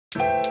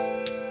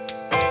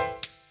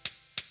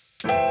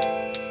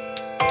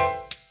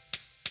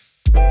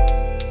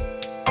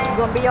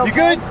gonna be okay? You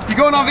good? You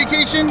going on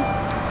vacation?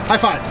 High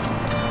five.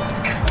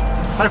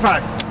 High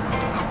five.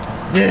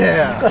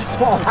 Yeah. It's gonna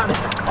fall out of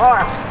the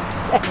car.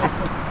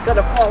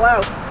 Gonna fall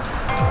out.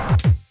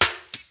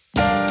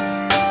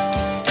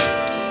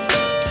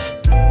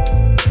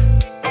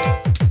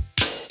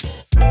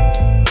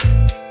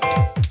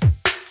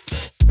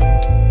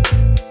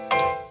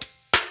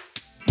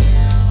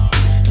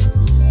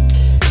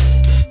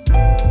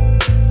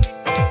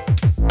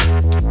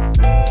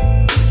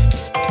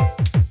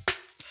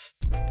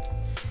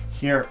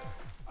 Here,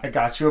 I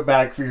got you a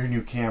bag for your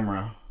new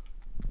camera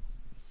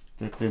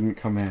that didn't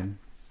come in.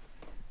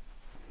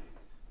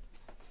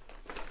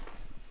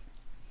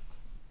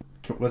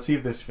 Let's see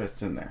if this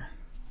fits in there.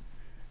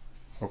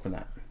 Open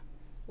that.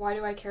 Why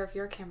do I care if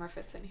your camera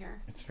fits in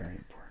here? It's very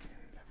important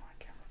that my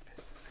camera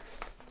fits in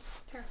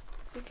there. Here,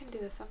 you can do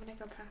this. I'm gonna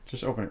go pack.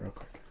 Just open it real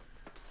quick.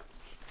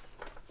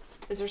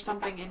 Is there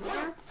something in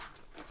here?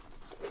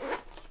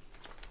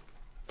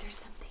 There's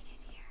something in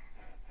here.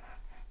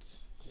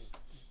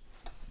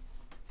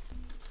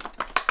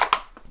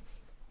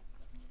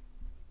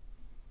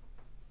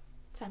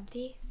 It's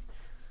empty.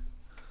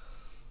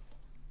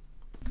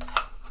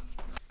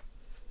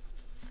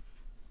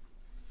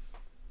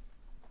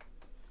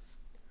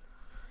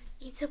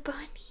 It's a bunny.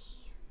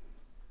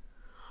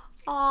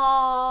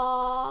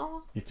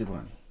 Aww. It's a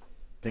bunny.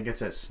 I think it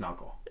says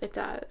snuggle. It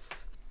does.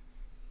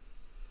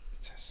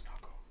 It says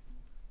snuggle.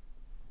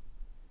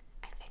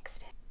 I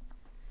fixed it.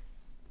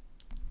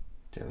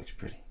 That looks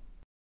pretty.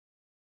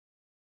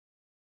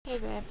 Hey,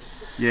 babe.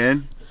 You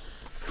in?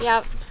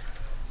 Yep.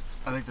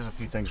 I think there's a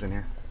few things in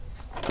here.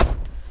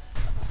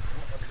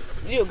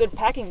 You do a good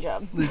packing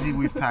job. Lizzie,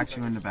 we've packed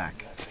you in the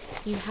back.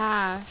 You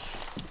have.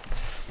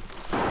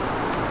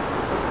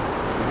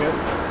 You good?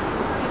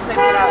 You said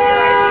get out your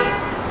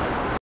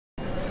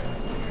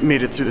ID.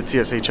 Made it through the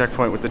TSA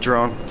checkpoint with the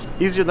drone.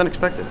 Easier than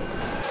expected.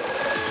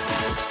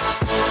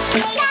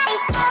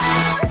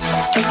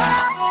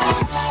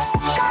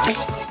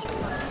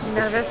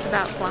 Nervous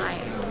about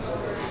flying.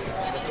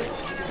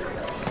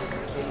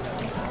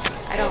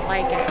 I don't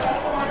like it.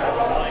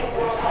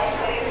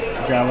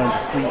 You gotta learn to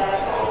sleep.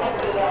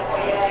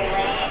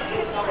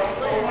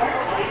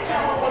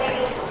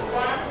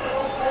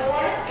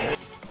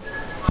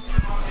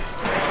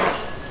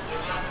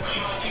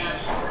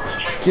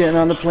 Getting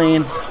on the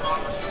plane.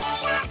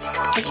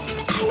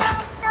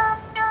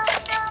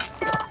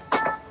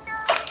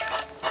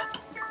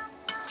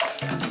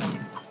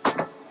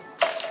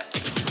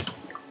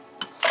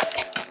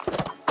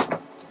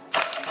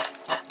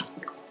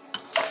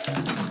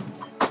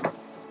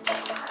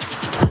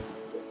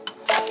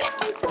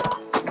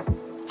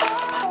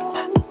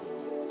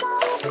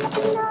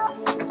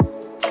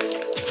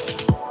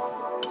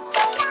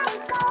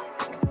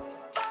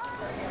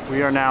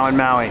 We are now in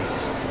Maui.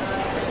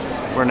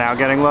 We're now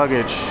getting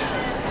luggage,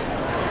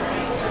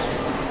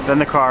 then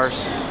the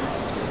cars,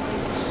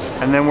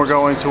 and then we're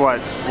going to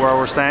where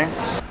we're staying.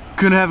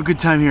 Gonna have a good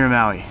time here in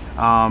Maui.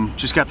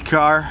 Just got the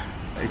car,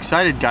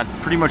 excited, got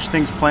pretty much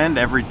things planned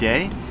every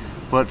day,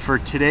 but for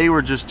today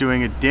we're just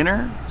doing a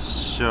dinner.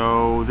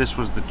 So this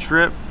was the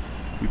trip.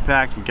 We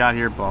packed, we got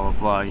here, blah, blah,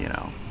 blah, you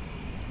know.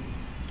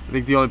 I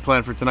think the only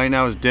plan for tonight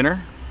now is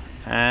dinner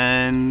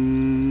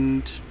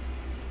and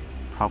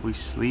probably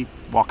sleep,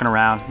 walking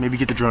around, maybe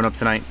get the drone up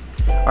tonight.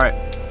 All right,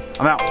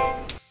 I'm out.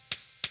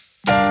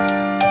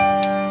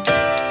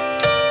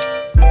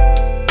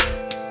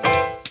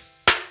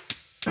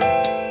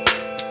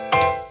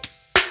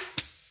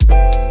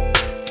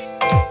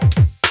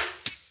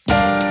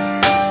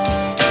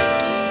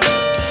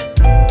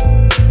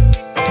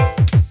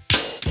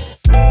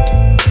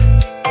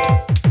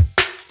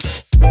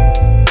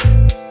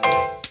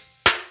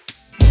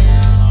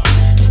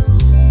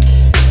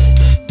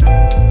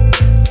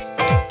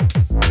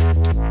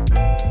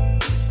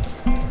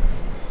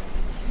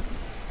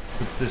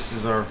 This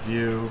is our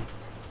view.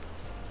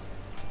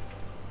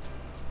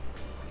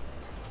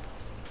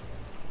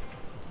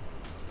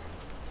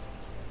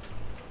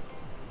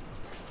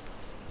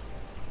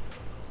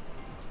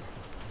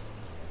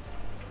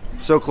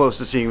 So close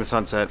to seeing the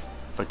sunset,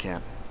 if I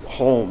can.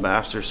 Whole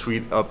master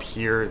suite up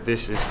here.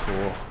 This is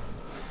cool.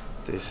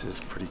 This is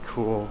pretty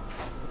cool.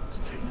 Let's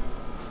take it.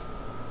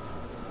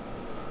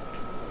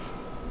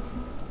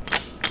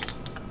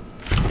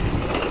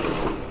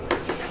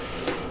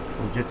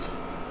 Can we get...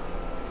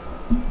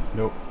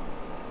 Nope.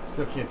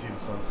 Still can't see the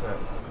sunset.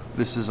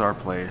 This is our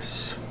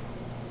place.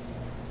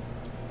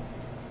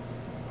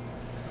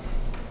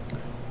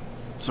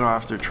 So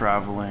after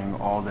traveling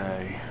all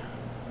day,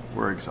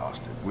 we're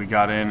exhausted. We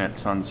got in at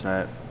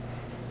sunset.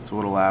 It's a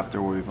little after,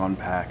 we've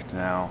unpacked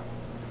now.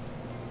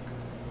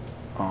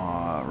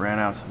 Ran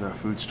out to the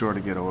food store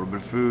to get a little bit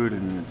of food,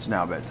 and it's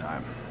now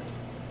bedtime.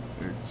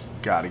 It's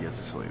gotta get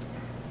to sleep.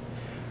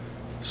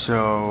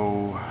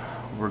 So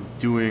we're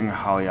doing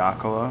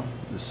Haleakala,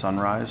 the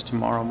sunrise,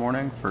 tomorrow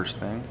morning, first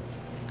thing.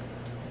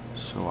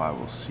 So I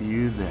will see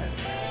you then.